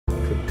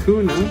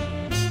Kakuna.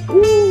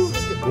 Ooh,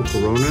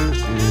 Corona.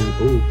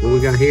 And ooh, what we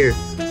got here?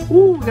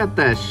 Ooh, we got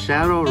that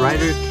Shadow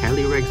Rider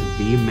Calyrex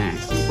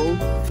VMAX.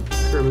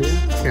 Curlia,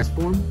 cast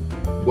form.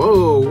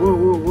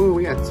 Whoa.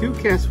 We got 2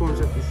 cast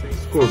forms at the same.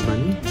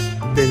 Scorbunny,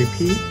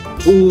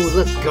 Venipede. Ooh,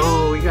 let's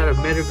go. We got a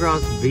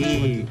Metagross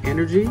V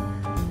Energy.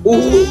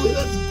 Ooh,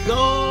 let's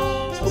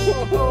go.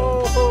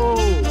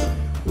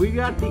 We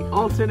got the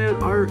alternate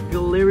art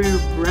Galarian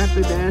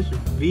Rapidash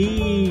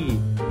V.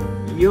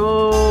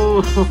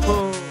 Yo.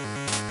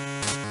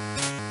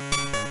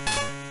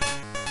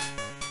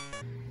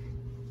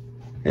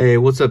 Hey,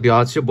 what's up,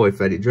 y'all? It's your boy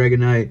Freddy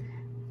Dragonite.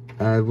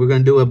 We're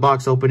gonna do a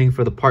box opening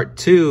for the part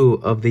 2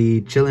 of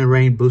the Chilling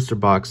Reign booster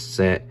box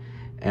set.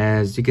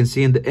 As you can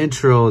see in the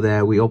intro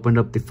that we opened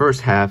up the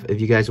first half. If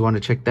you guys want to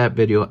check that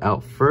video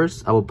out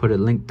first, I will put a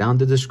link down in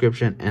the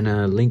description and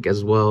a link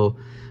as well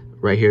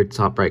right here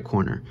top right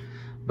corner.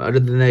 But other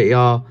than that,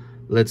 y'all,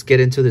 let's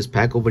get into this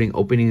pack opening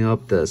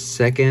up the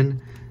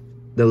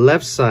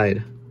left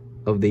side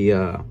of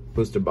the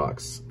booster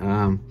box.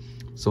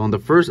 So on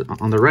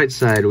the right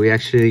side, we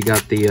actually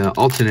got the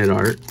alternate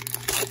art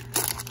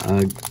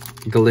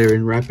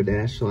Galarian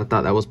Rapidash. So I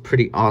thought that was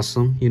pretty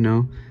awesome, you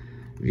know.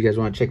 If you guys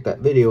want to check that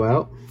video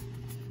out,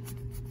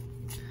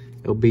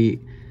 it'll be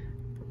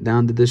down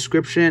in the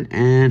description.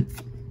 And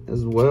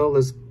as well,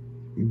 let's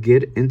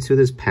get into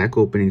this pack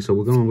opening. So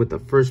we're going with the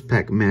first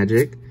pack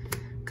magic.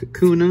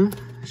 Kakuna,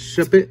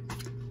 Shuppet,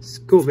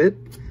 Skwovet,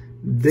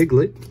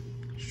 Diglett,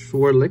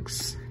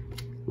 Swirlix,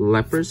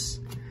 Lapras,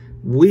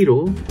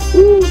 Weedle.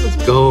 Ooh,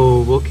 let's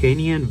go.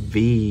 Volcanion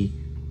V.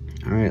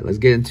 All right, let's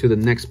get into the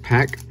next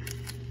pack.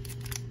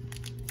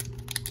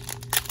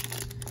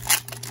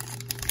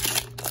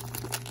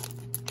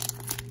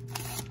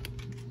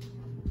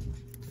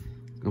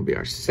 Gonna be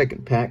our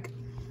second pack.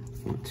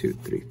 1, 2,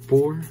 3,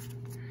 4.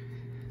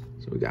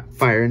 So we got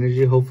Fire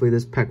Energy. Hopefully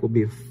this pack will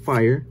be a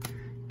fire.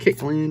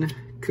 Caitlyn,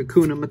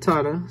 Kakuna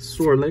Matata,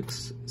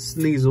 Swirlix,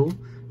 Sneasel,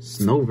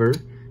 Snover,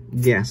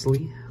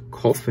 Ghastly,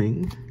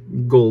 Coughing,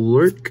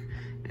 Golurk,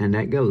 and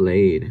that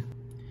Gallade.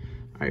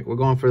 Alright, we're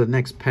going for the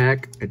next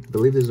pack. I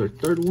believe this is our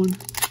third one.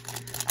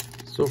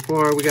 So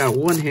far we got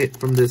 1 hit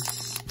from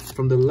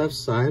the left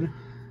side.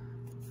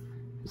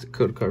 There's a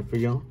code card for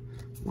y'all.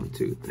 1,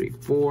 2, 3,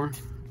 4.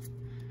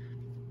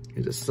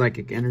 Here's a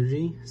Psychic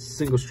Energy,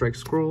 Single Strike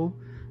Scroll,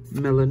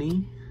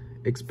 Melanie,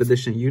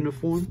 Expedition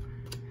Uniform,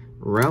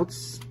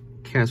 Routes,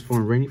 Cast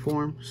Form Rainy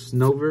Form,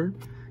 Snover,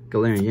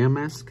 Galarian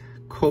Yamask,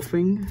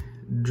 Coughing,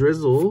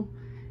 Drizzle,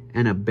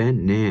 and a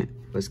Bennett.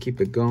 Let's keep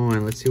it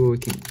going. Let's see what we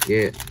can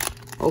get.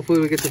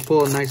 Hopefully we get to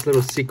pull a nice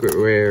little secret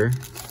rare.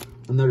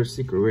 Another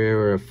secret rare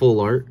or a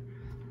full art.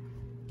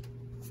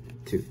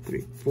 2,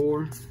 3,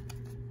 4.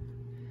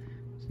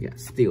 We got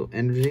Steel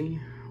Energy,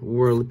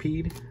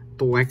 Whirlipede,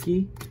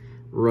 Thwackey,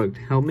 Rugged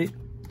Helmet,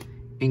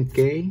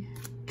 Inkay,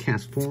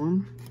 Cast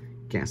Form,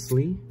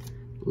 Ghastly,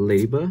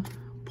 Ladybug,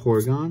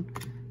 Porygon,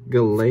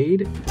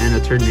 Gallade, and a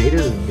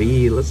Tornadus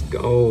V. Let's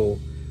go.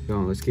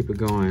 Let's keep it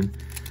going.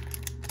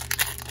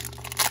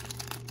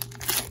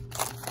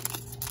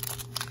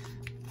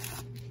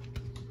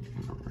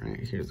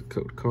 Alright, here's a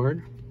code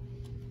card.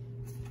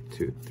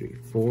 2, 3,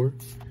 4.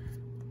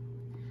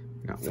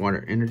 Got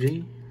Water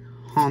Energy,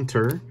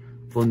 Haunter,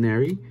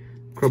 Vulneri,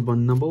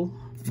 Carbonubble,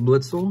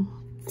 Blitzel,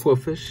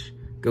 Quillfish,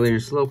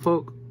 Galarian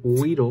Slowpoke,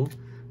 Weedle,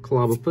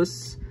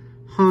 Clobopus,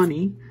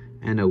 Honey,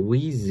 and a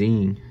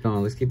Weezing.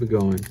 Let's keep it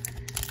going.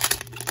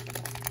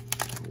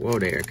 Whoa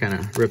there, I kind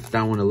of ripped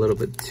that one a little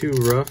bit too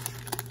rough.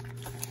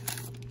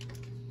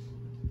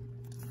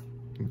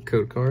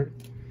 Code card.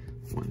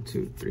 1,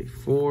 2, 3,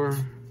 4.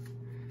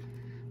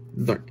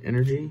 Dark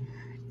Energy,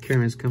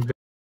 Karen's Comeback,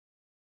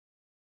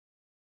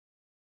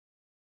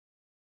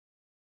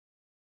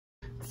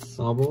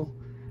 Sobble,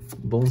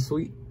 Bone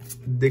Sweet,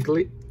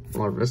 Diglett,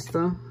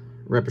 Larvesta,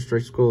 Rapid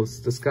Strike Scroll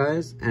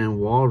Disguise,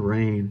 and Wall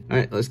Rain.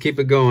 Alright, let's keep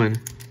it going.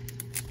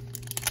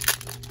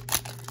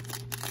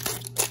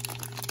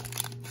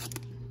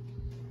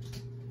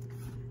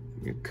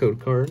 Code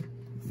card.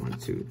 1,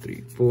 2,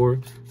 3, 4.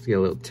 Let's get a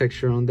little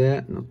texture on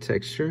that. No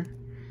texture.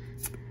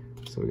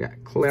 So we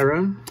got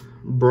Clara,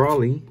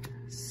 Brawly,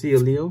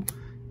 Celio,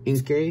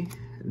 Inkay,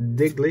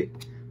 Diglett,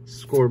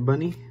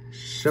 Scorbunny,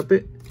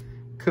 Shuppet,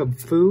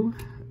 Kubfu,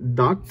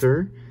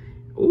 Doctor.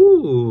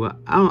 Ooh,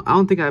 I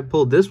don't think I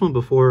pulled this one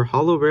before.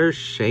 Holo Rare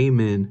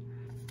Shaman.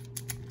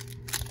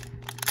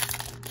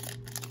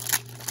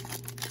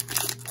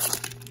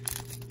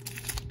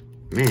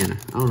 Man,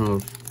 I don't know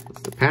if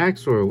it's the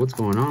packs or what's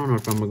going on, or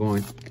if I'm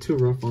going too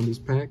rough on these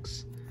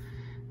packs.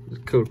 There's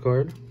a code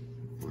card.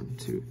 1,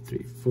 2,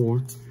 3,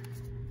 4.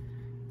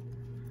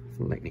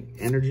 Lightning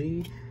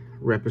Energy,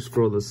 Rapid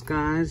Scroll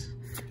Disguise,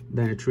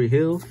 Dynatree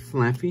Hill,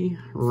 Flaffy,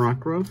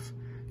 Rockruff,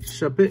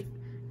 Shuppet,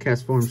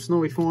 Cast Form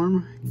Snowy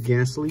Form,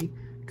 Ghastly,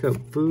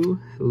 Kubfu,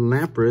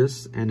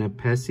 Lapras, and a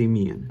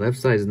Passimian. Left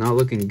side is not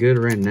looking good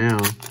right now.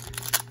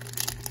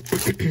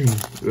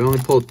 We only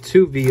pulled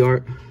 2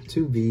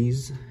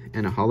 Vs,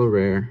 and a holo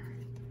rare.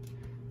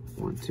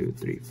 1, 2,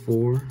 3,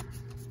 4.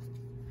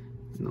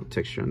 No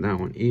texture on that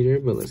one either,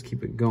 but let's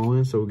keep it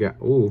going. So we got,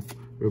 ooh,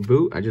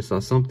 Reboot. I just saw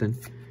something.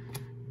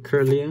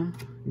 Curlia,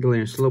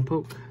 Galarian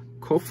Slowpoke,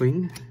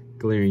 Koffing,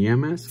 Galarian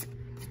Yamask,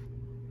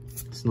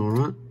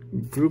 Snorunt,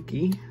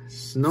 Grookey,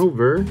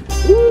 Snover.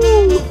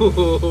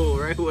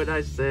 Ooh, right when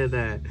I said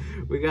that.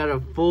 We got a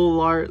full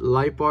art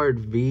Life Art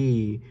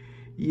V.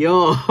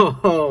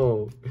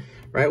 Yo,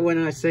 right when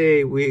I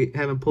say we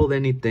haven't pulled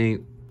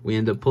anything, we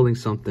end up pulling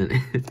something.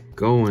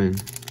 Going.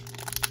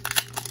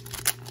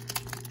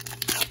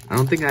 I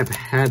don't think I've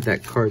had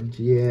that card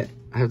yet.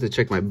 I have to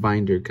check my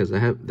binder because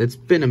it's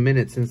been a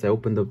minute since I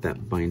opened up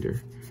that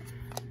binder.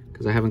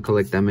 Because I haven't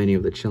collected that many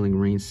of the Chilling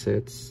Reign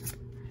sets.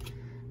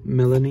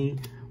 Melanie,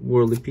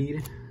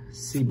 Whirlipede,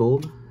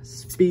 Seabold,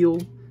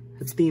 Spiel,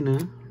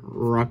 Athena,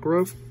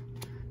 Rockruff,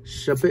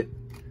 Shuppet,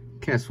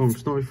 Castform,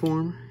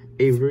 Snorriform,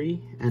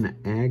 Avery, and an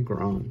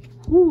Aggron.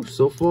 Whew,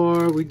 so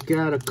far we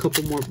got a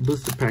couple more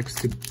booster packs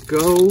to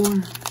go.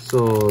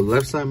 So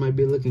left side might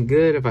be looking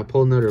good. If I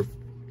pull another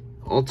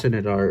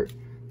alternate art,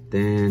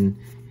 then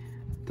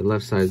the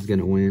left side is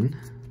gonna win.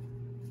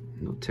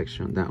 No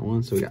texture on that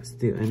one. So we got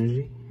Steel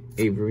Energy,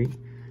 Avery,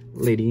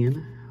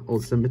 Ladian,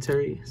 Old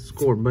Cemetery,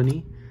 Score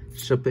Bunny,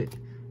 Shuppet,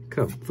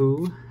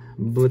 Kung-Fu,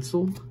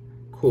 Blitzel,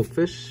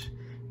 Coolfish,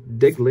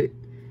 Diglett,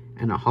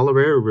 and a Holo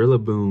Rare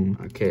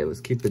Rillaboom. Okay, let's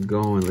keep it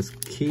going. Let's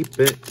keep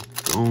it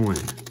going.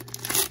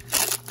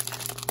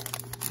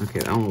 Okay,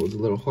 that one was a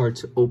little hard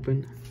to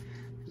open.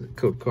 There's a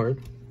code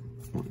card.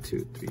 1,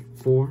 2, 3,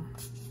 4.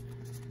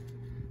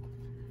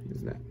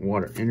 Is that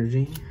Water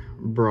Energy,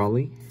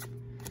 Brawly,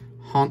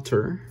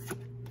 Haunter,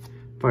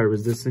 Fire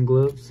Resistant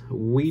Gloves,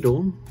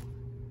 Weedle,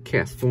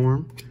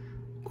 Castform,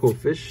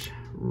 Coolfish,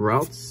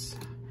 Routes,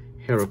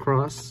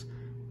 Heracross,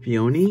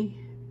 Peony,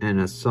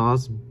 and a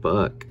Sauce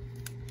Buck.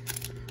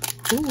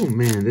 Oh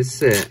man, this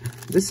set,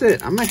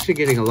 I'm actually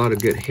getting a lot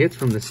of good hits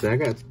from this set. I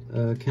got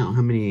count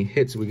how many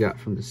hits we got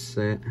from this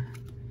set.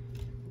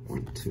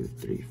 1, 2,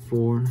 3,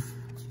 4.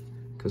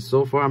 Because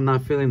so far I'm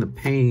not feeling the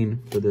pain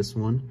for this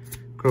one.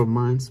 Crow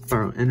Mine,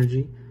 Spiral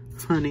Energy,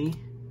 Honey,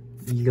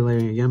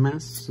 Galarian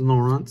Yamask,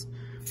 Snorunt,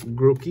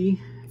 Grookey,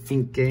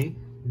 Inkay,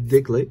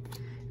 Diglett,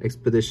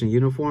 Expedition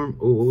Uniform.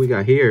 Oh, what we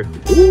got here?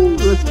 Ooh,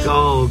 let's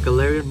go.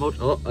 Galarian Moltres.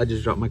 Oh, I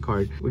just dropped my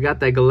card. We got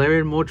that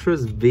Galarian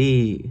Moltres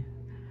V.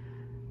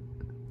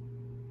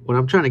 What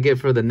I'm trying to get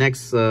for the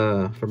next,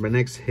 for my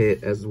next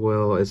hit as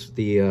well as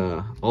the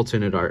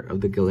alternate art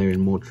of the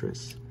Galarian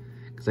Moltres.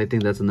 Because I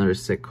think that's another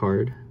sick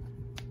card.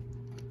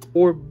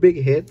 4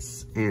 big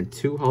hits and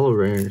 2 holo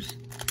rares.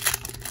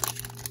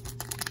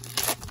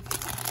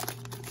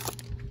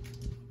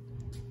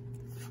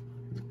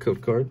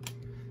 Code card.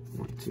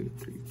 1, 2,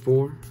 3,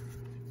 4.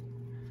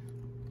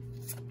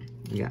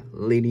 We got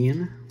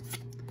Ladian,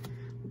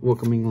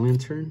 Welcoming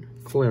Lantern,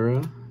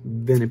 Clara,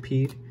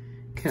 Venipede,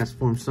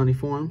 Castform,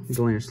 Sunnyform,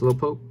 Galarian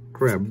Slowpoke,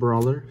 Crab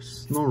Brawler,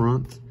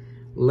 Snorunt,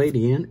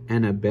 Ladian,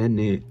 and a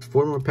Bennett.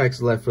 4 more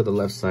packs left for the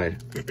left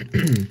side.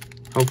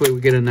 Hopefully we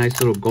get a nice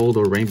little gold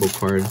or rainbow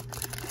card.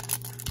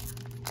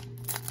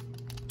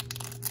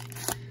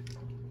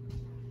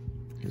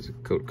 Here's a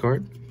code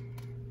card.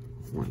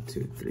 1,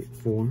 2, 3,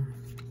 4.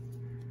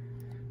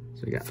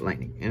 So we got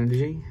Lightning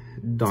Energy,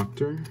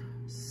 Doctor,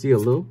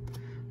 Cielo,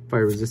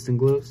 Fire Resistant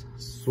Gloves,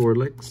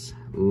 Swirlix,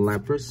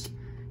 Lapras,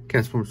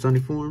 Castform,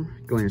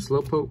 Sunnyform, Galarian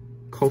Slowpoke,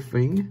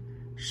 Koffing,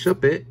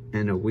 Shuppet,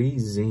 and a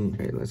Weezing.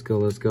 Okay, let's go,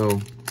 let's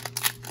go.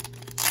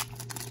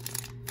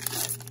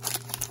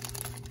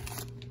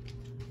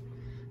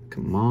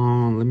 Come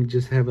on, let me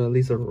just have at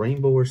least a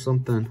rainbow or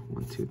something.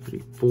 1, 2,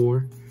 3,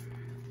 4.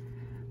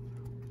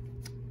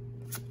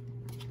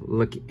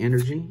 Lucky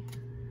Energy,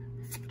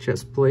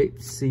 Chestplate,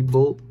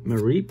 Seabolt,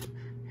 Mareep,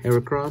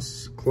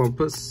 Heracross,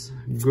 Clompus,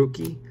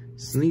 Grookey,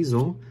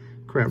 Sneasel,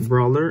 Crab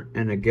Brawler,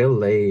 and a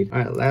Gallade.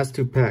 Alright, last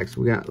 2 packs.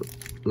 We got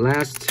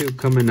last 2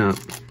 coming up.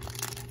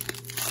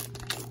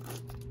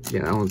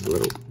 Yeah, that one's a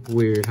little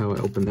weird how I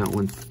opened that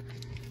one.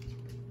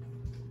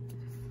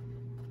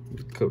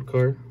 Code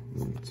card.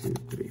 1, 2,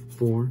 3,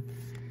 4.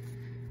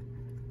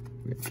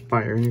 We got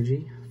Fire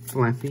Energy,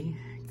 Flaffy,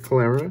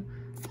 Clara,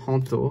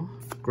 Haunto,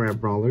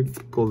 Crab Brawler,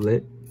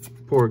 Golett,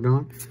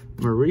 Porygon,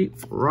 Mareep,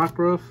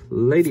 Rockruff,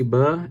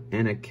 Ladybug,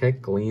 and a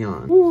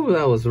Kecleon. Ooh,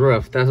 that was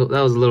rough. That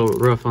was a little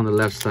rough on the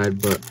left side,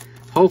 but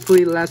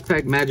hopefully last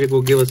pack magic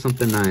will give us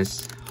something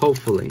nice.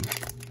 Hopefully.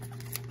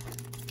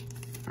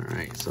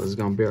 Alright, so this is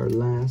gonna be our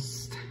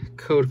last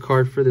code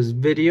card for this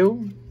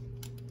video.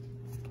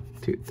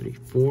 2, 3,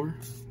 4.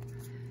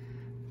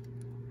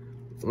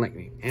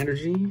 Lightning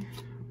Energy,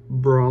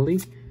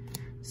 Brawly,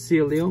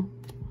 Celio,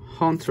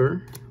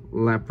 Haunter,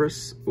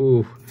 Lapras.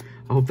 Ooh,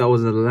 I hope that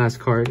wasn't the last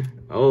card.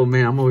 Oh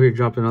man, I'm over here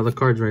dropping other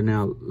cards right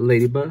now.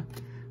 Ladybug,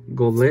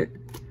 Golett,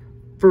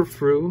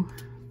 Furfrou,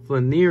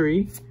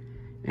 Flannery,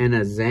 and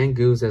a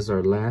Zangoose as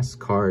our last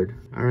card.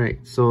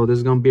 Alright, so this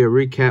is going to be a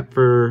recap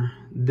for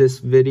this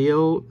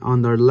video.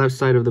 On our left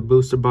side of the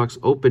booster box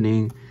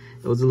opening,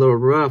 it was a little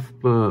rough,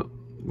 but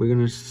we're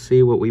going to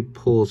see what we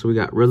pull. So we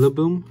got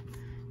Rillaboom,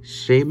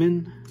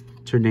 Shaman,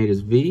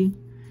 Tornadus V,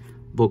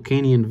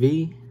 Volcanion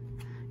V,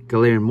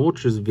 Galarian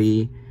Moltres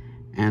V,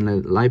 and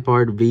a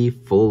Lipard V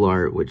full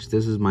art, which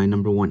this is my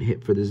 #1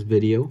 hit for this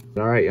video.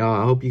 All right,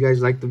 y'all, I hope you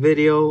guys liked the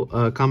video.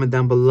 Comment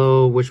down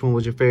below which one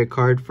was your favorite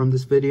card from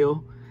this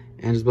video,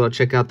 and as well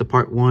check out the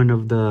part 1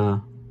 of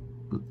the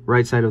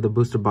right side of the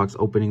booster box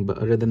opening. But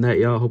other than that,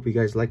 y'all, hope you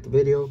guys liked the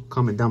video.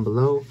 Comment down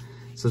below,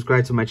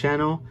 subscribe to my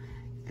channel,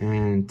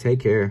 and take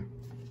care.